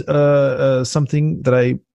mentioned something that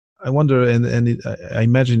I wonder, and I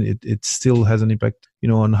imagine it still has an impact,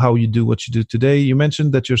 on how you do what you do today. You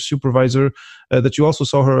mentioned that your supervisor, that you also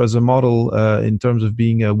saw her as a model in terms of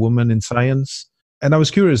being a woman in science. And I was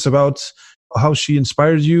curious about how she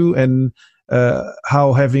inspired you, and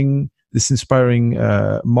how having this inspiring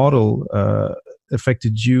model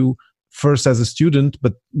affected you first as a student,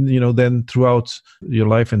 but then throughout your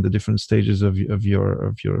life and the different stages of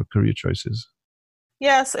your career choices.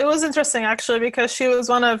 Yes, it was interesting actually, because she was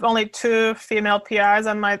one of only 2 female PIs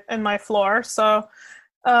on my floor. So,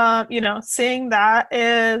 seeing that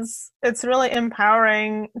it's really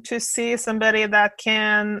empowering to see somebody that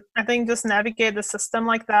can, I think, just navigate the system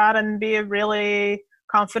like that and be really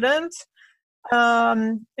confident.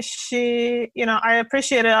 I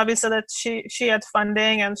appreciated obviously that she had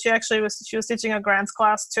funding, and she was teaching a grants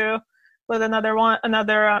class too with another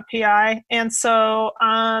PI. And so,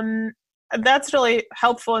 that's really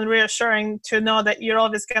helpful and reassuring to know that you're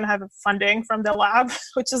always going to have funding from the lab,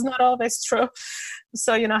 which is not always true.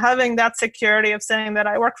 So, having that security of saying that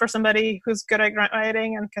I work for somebody who's good at grant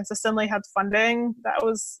writing and consistently had funding, that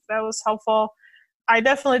was helpful. I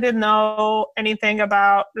definitely didn't know anything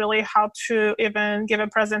about really how to even give a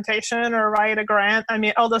presentation or write a grant. I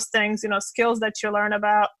mean, all those things, skills that you learn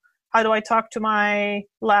about. How do I talk to my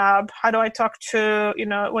lab? How do I talk to,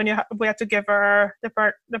 when we have to give our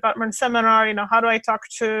department seminar, how do I talk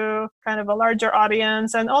to kind of a larger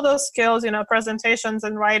audience, and all those skills, presentations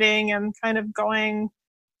and writing, and kind of going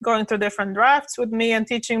through different drafts with me and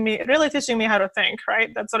teaching me how to think,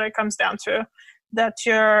 right? That's what it comes down to, that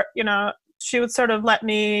she would sort of let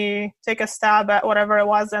me take a stab at whatever it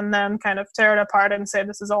was and then kind of tear it apart and say,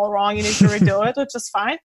 this is all wrong, you need to redo it, which is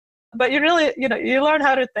fine. But you really, you learn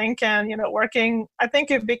how to think, and, working, I think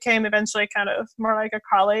it became eventually kind of more like a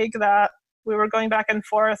colleague, that we were going back and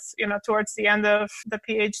forth, towards the end of the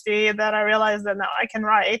PhD, that I realized that now I can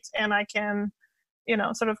write, and I can,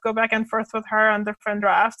 sort of go back and forth with her on different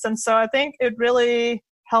drafts. And so I think it really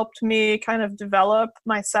helped me kind of develop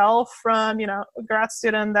myself from, a grad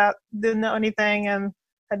student that didn't know anything and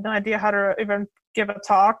had no idea how to even give a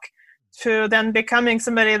talk, to then becoming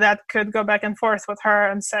somebody that could go back and forth with her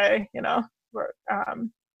and say, we're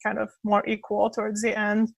kind of more equal towards the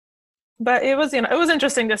end. But it was, it was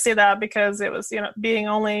interesting to see that, because it was, being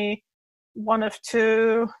only one of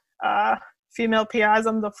 2 female PIs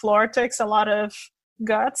on the floor takes a lot of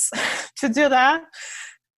guts to do that.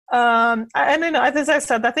 And as I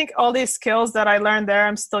said, I think all these skills that I learned there,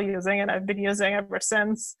 I'm still using, and I've been using ever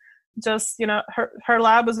since. Just, her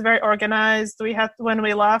lab was very organized. When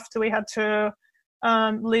we left, we had to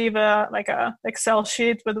leave a Excel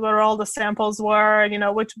sheet with where all the samples were,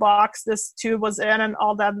 which box this tube was in, and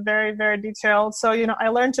all that, very, very detailed. So, I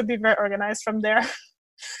learned to be very organized from there,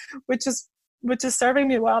 which is serving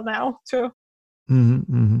me well now too.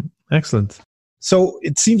 Mm-hmm, mm-hmm. Excellent. So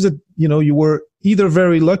it seems that, you were either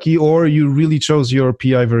very lucky, or you really chose your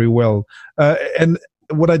PI very well. And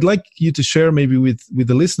what I'd like you to share maybe with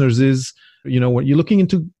the listeners is, when you're looking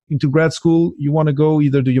into grad school, you want to go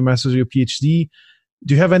either do your master's or your PhD.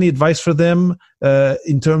 Do you have any advice for them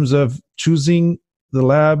in terms of choosing the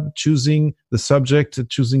lab, choosing the subject,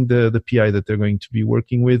 choosing the PI that they're going to be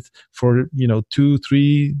working with for, 2,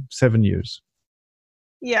 3, 7 years?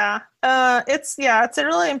 Yeah, it's a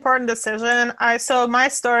really important decision. So my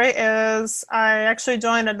story is, I actually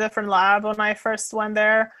joined a different lab when I first went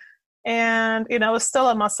there. And, it was still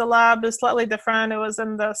a muscle lab. It was slightly different. It was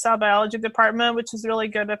in the cell biology department, which is a really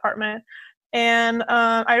good department. And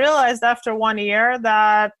I realized after 1 year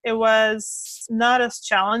that it was not as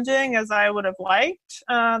challenging as I would have liked,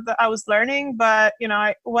 that I was learning. But,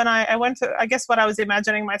 when I went to, I guess what I was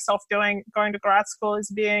imagining myself doing, going to grad school,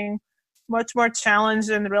 is being much more challenged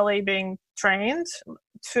and really being trained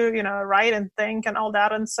to, write and think and all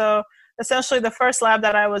that. And so essentially the first lab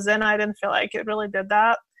that I was in, I didn't feel like it really did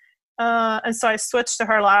that. And so I switched to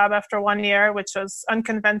her lab after 1 year, which was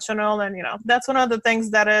unconventional. And, that's one of the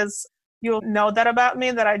things that is, you'll know that about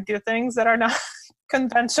me, that I do things that are not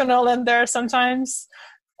conventional, and they're sometimes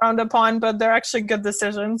frowned upon, but they're actually good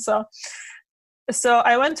decisions. So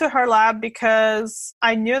I went to her lab because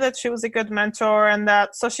I knew that she was a good mentor, and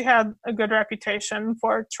so she had a good reputation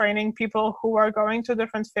for training people who are going to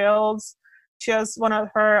different fields. She has one of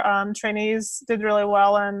her trainees did really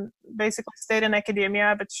well and basically stayed in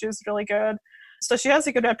academia, but she was really good. So she has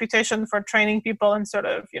a good reputation for training people and sort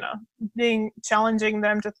of, challenging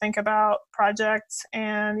them to think about projects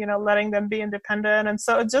and, letting them be independent. And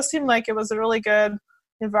so it just seemed like it was a really good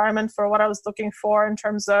environment for what I was looking for in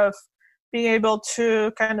terms of being able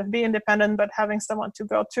to kind of be independent, but having someone to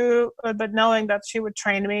go to, but knowing that she would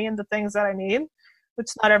train me in the things that I need, which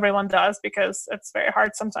not everyone does, because it's very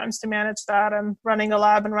hard sometimes to manage that, and running a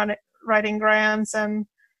lab and writing grants and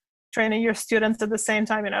training your students at the same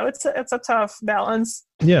time. It's a tough balance.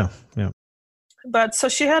 Yeah. But so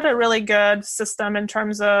she had a really good system in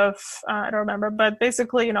terms of, I don't remember, but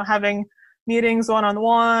basically, having meetings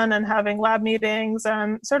one-on-one and having lab meetings,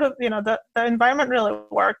 and sort of, the environment really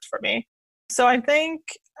worked for me. So I think,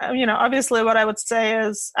 obviously what I would say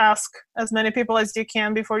is ask as many people as you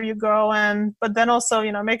can before you go, but then also,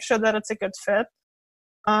 make sure that it's a good fit,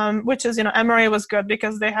 which is, Emory was good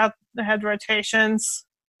because they had rotations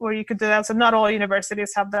where you could do that. So not all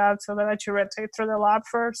universities have that, so they let you rotate through the lab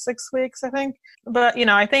for 6 weeks, I think. But,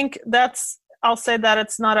 I think I'll say that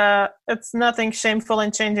it's nothing shameful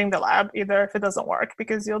in changing the lab either if it doesn't work,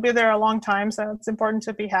 because you'll be there a long time. So it's important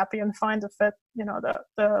to be happy and find a fit,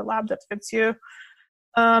 the lab that fits you.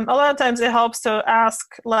 A lot of times it helps to ask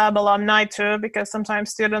lab alumni too, because sometimes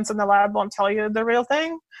students in the lab won't tell you the real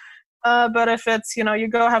thing. But if it's, you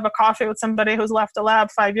go have a coffee with somebody who's left the lab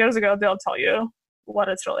 5 years ago, they'll tell you what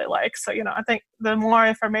it's really like. So, I think the more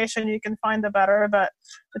information you can find, the better. But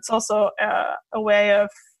it's also a way of,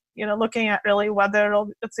 looking at really whether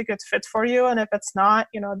it's a good fit for you. And if it's not,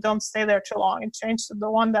 don't stay there too long and change to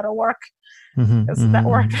the one that'll work. Because that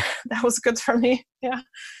worked. That was good for me. Yeah.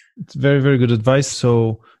 It's very, very good advice.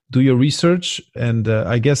 So do your research. And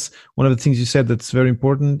I guess one of the things you said that's very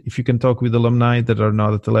important, if you can talk with alumni that are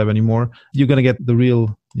not at the lab anymore, you're going to get the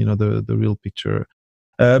real, the real picture.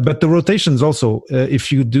 But the rotations also,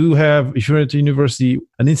 if you're at a university,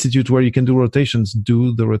 an institute where you can do rotations,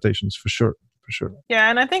 do the rotations for sure. Yeah,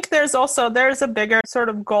 and I think there's a bigger sort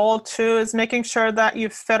of goal too, is making sure that you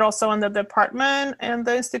fit also in the department and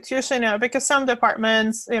the institution, because some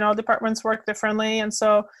departments work differently. And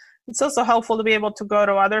so it's also helpful to be able to go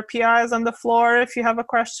to other PIs on the floor if you have a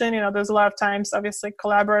question. There's a lot of times, obviously,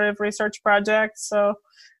 collaborative research projects. So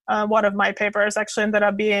one of my papers actually ended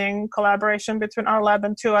up being collaboration between our lab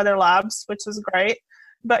and 2 other labs, which is great.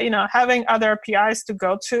 But, having other PIs to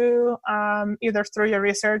go to, either through your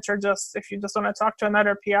research or just if you just want to talk to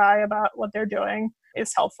another PI about what they're doing,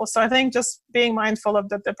 is helpful. So I think just being mindful of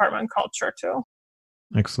the department culture too.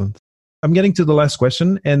 Excellent. I'm getting to the last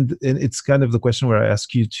question, and it's kind of the question where I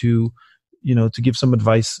ask you to give some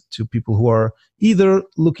advice to people who are either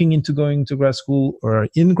looking into going to grad school or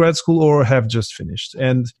in grad school or have just finished,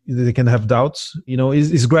 and they can have doubts.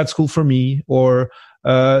 Is grad school for me, or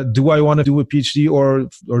do I want to do a PhD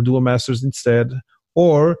or do a master's instead?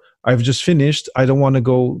 Or I've just finished, I don't want to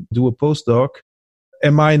go do a postdoc.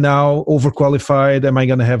 Am I now overqualified? Am I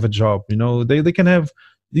going to have a job? They can have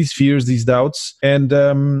these fears, these doubts.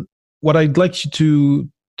 And what I'd like you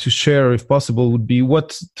to share, if possible, would be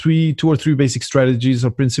what 2 or 3 basic strategies or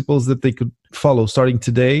principles that they could follow starting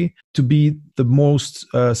today to be the most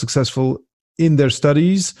successful in their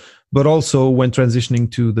studies, but also when transitioning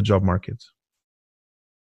to the job market.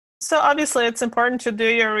 So obviously it's important to do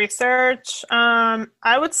your research.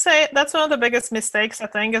 I would say that's one of the biggest mistakes, I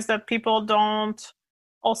think, is that people don't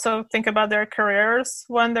also think about their careers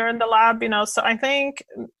when they're in the lab, So I think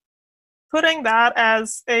putting that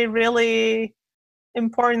as a really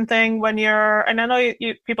important thing when and I know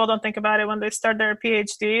people don't think about it when they start their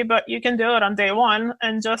PhD, but you can do it on day one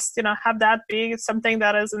and just, have that be something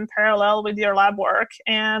that is in parallel with your lab work.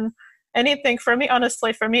 And anything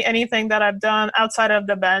anything that I've done outside of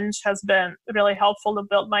the bench has been really helpful to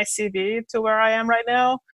build my CV to where I am right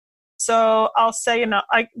now. So I'll say,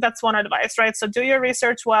 that's one advice, right? So do your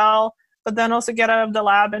research well, but then also get out of the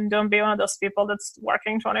lab and don't be one of those people that's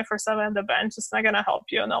working 24/7 at the bench. It's not going to help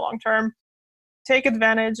you in the long term. Take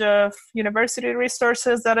advantage of university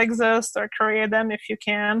resources that exist or create them if you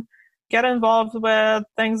can. Get involved with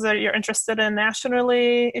things that you're interested in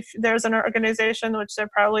nationally, if there's an organization, which there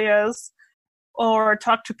probably is, or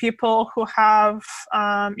talk to people who have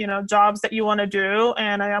jobs that you want to do.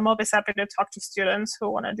 And I'm always happy to talk to students who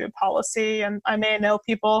want to do policy, and I may know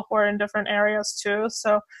people who are in different areas too.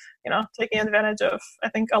 So taking advantage of, I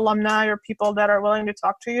think, alumni or people that are willing to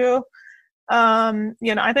talk to you.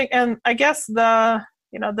 I think, and I guess the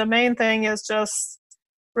main thing is just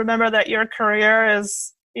remember that your career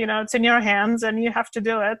is, it's in your hands and you have to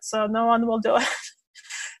do it. So no one will do it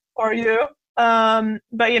for you. But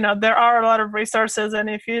there are a lot of resources, and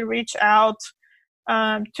if you reach out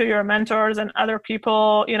to your mentors and other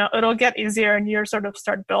people, it'll get easier, and you sort of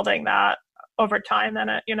start building that over time.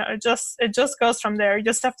 And it just goes from there. You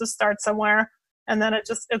just have to start somewhere, and then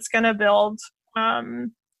it's going to build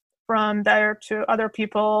from there to other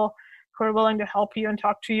people who are willing to help you and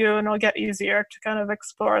talk to you, and it'll get easier to kind of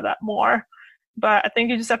explore that more. But I think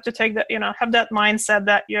you just have to take that, have that mindset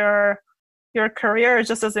that your career is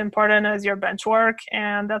just as important as your bench work,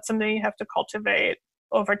 and that's something you have to cultivate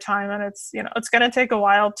over time. And it's going to take a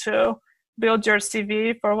while to build your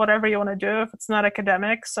CV for whatever you want to do if it's not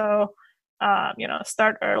academic. So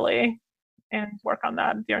start early and work on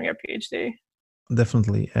that during your PhD.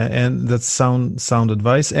 Definitely. And that's sound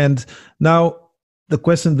advice. And now the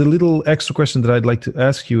little extra question that I'd like to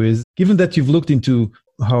ask you is, given that you've looked into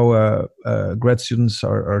how grad students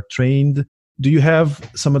are trained, do you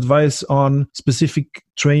have some advice on specific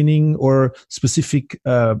training or specific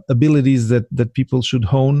abilities that people should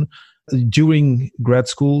hone during grad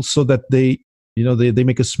school so that they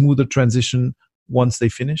make a smoother transition once they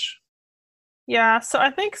finish? Yeah, so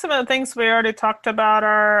I think some of the things we already talked about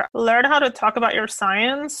are learn how to talk about your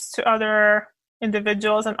science to other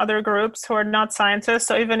individuals and other groups who are not scientists.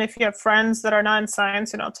 So even if you have friends that are not in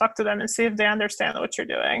science, talk to them and see if they understand what you're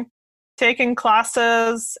doing. Taking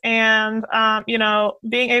classes and,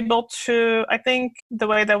 being able to, I think the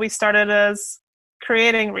way that we started is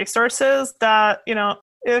creating resources that,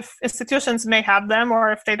 if institutions may have them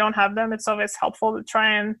or if they don't have them, it's always helpful to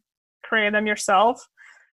try and create them yourself.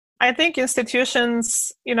 I think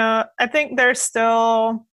institutions, I think they're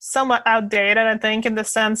still somewhat outdated, I think, in the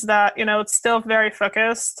sense that, it's still very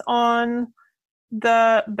focused on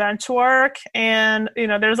the bench work. And,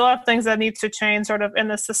 there's a lot of things that need to change sort of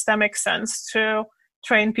in a systemic sense to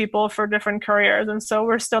train people for different careers. And so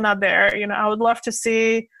we're still not there. I would love to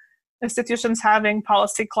see institutions having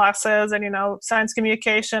policy classes and, science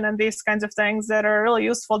communication and these kinds of things that are really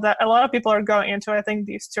useful that a lot of people are going into. I think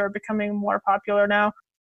these two are becoming more popular now.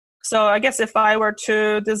 So I guess if I were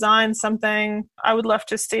to design something, I would love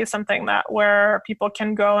to see something where people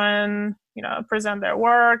can go and, present their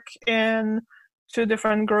work in 2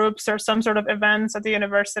 different groups or some sort of events at the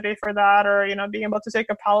university for that, or, being able to take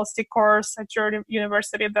a policy course at your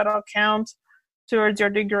university that'll count towards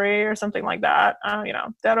your degree or something like that.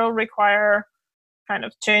 That'll require kind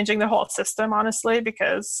of changing the whole system, honestly,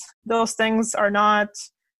 because those things are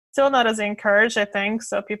still not as encouraged, I think.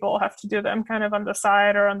 So people have to do them kind of on the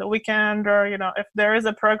side or on the weekend, or, if there is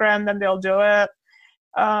a program, then they'll do it,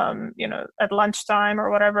 at lunchtime or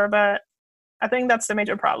whatever. But I think that's the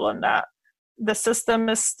major problem, that the system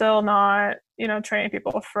is still not, training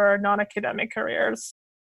people for non-academic careers.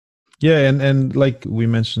 Yeah, and like we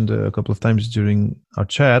mentioned a couple of times during our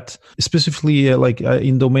chat, specifically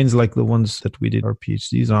in domains like the ones that we did our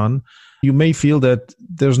PhDs on, you may feel that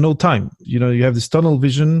there's no time. You have this tunnel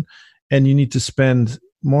vision and you need to spend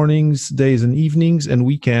mornings, days and evenings and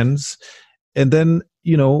weekends. And then,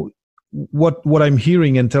 what I'm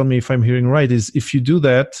hearing, and tell me if I'm hearing right, is if you do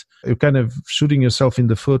that, you're kind of shooting yourself in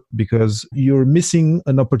the foot because you're missing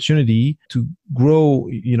an opportunity to grow,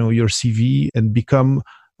 your CV and become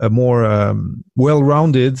a more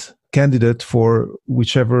well-rounded candidate for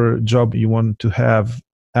whichever job you want to have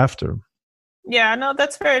after. Yeah, no,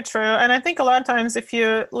 that's very true. And I think a lot of times if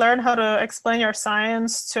you learn how to explain your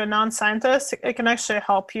science to a non-scientist, it can actually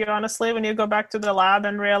help you, honestly, when you go back to the lab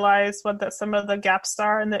and realize what some of the gaps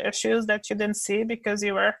are and the issues that you didn't see because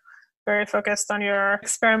you were very focused on your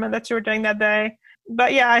experiment that you were doing that day.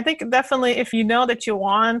 But yeah, I think definitely if you know that you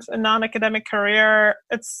want a non-academic career,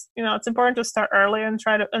 it's important to start early and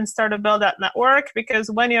start to build that network,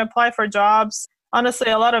 because when you apply for jobs,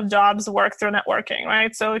 honestly, a lot of jobs work through networking,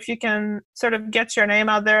 right? So if you can sort of get your name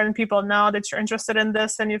out there and people know that you're interested in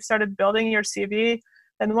this and you've started building your CV,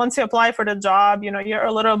 then once you apply for the job, you're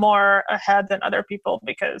a little more ahead than other people,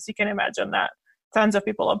 because you can imagine that tons of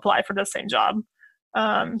people apply for the same job.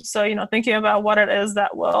 So, thinking about what it is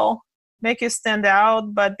that will make you stand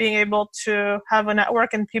out, but being able to have a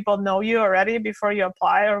network and people know you already before you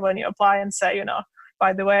apply, or when you apply and say,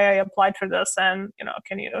 by the way, I applied for this, and,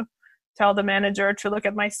 can you tell the manager to look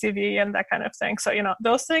at my CV and that kind of thing. So,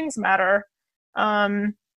 those things matter.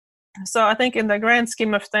 So I think in the grand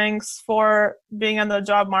scheme of things, for being on the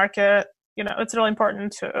job market, it's really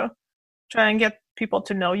important to try and get people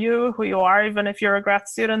to know you, who you are, even if you're a grad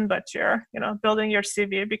student, but you're, building your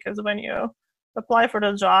CV, because when you apply for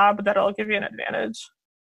the job, that'll give you an advantage.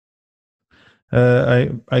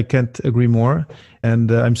 I can't agree more, and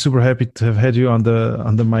I'm super happy to have had you on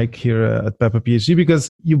the mic here at Papa PhD, because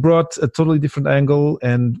you brought a totally different angle,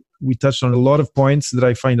 and we touched on a lot of points that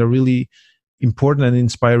I find are really important and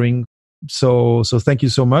inspiring. So thank you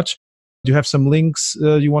so much. Do you have some links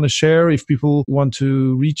you want to share if people want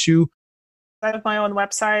to reach you? I have my own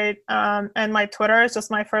website, and my Twitter is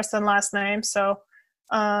just my first and last name. So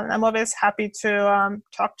I'm always happy to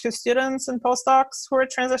talk to students and postdocs who are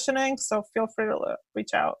transitioning. So feel free to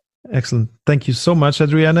reach out. Excellent. Thank you so much,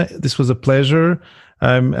 Adriana. This was a pleasure.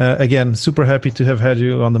 I'm, again, super happy to have had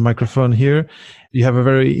you on the microphone here. You have a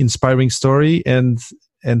very inspiring story, and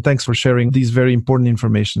thanks for sharing these very important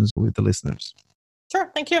information with the listeners.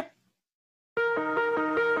 Sure. Thank you.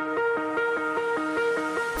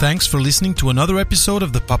 Thanks for listening to another episode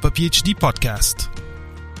of the Papa PhD podcast.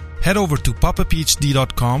 Head over to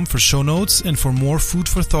papaphd.com for show notes and for more food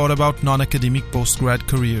for thought about non-academic postgrad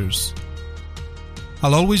careers.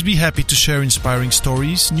 I'll always be happy to share inspiring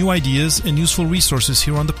stories, new ideas, and useful resources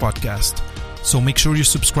here on the podcast. So make sure you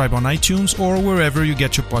subscribe on iTunes or wherever you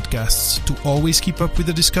get your podcasts to always keep up with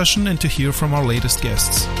the discussion and to hear from our latest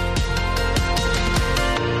guests.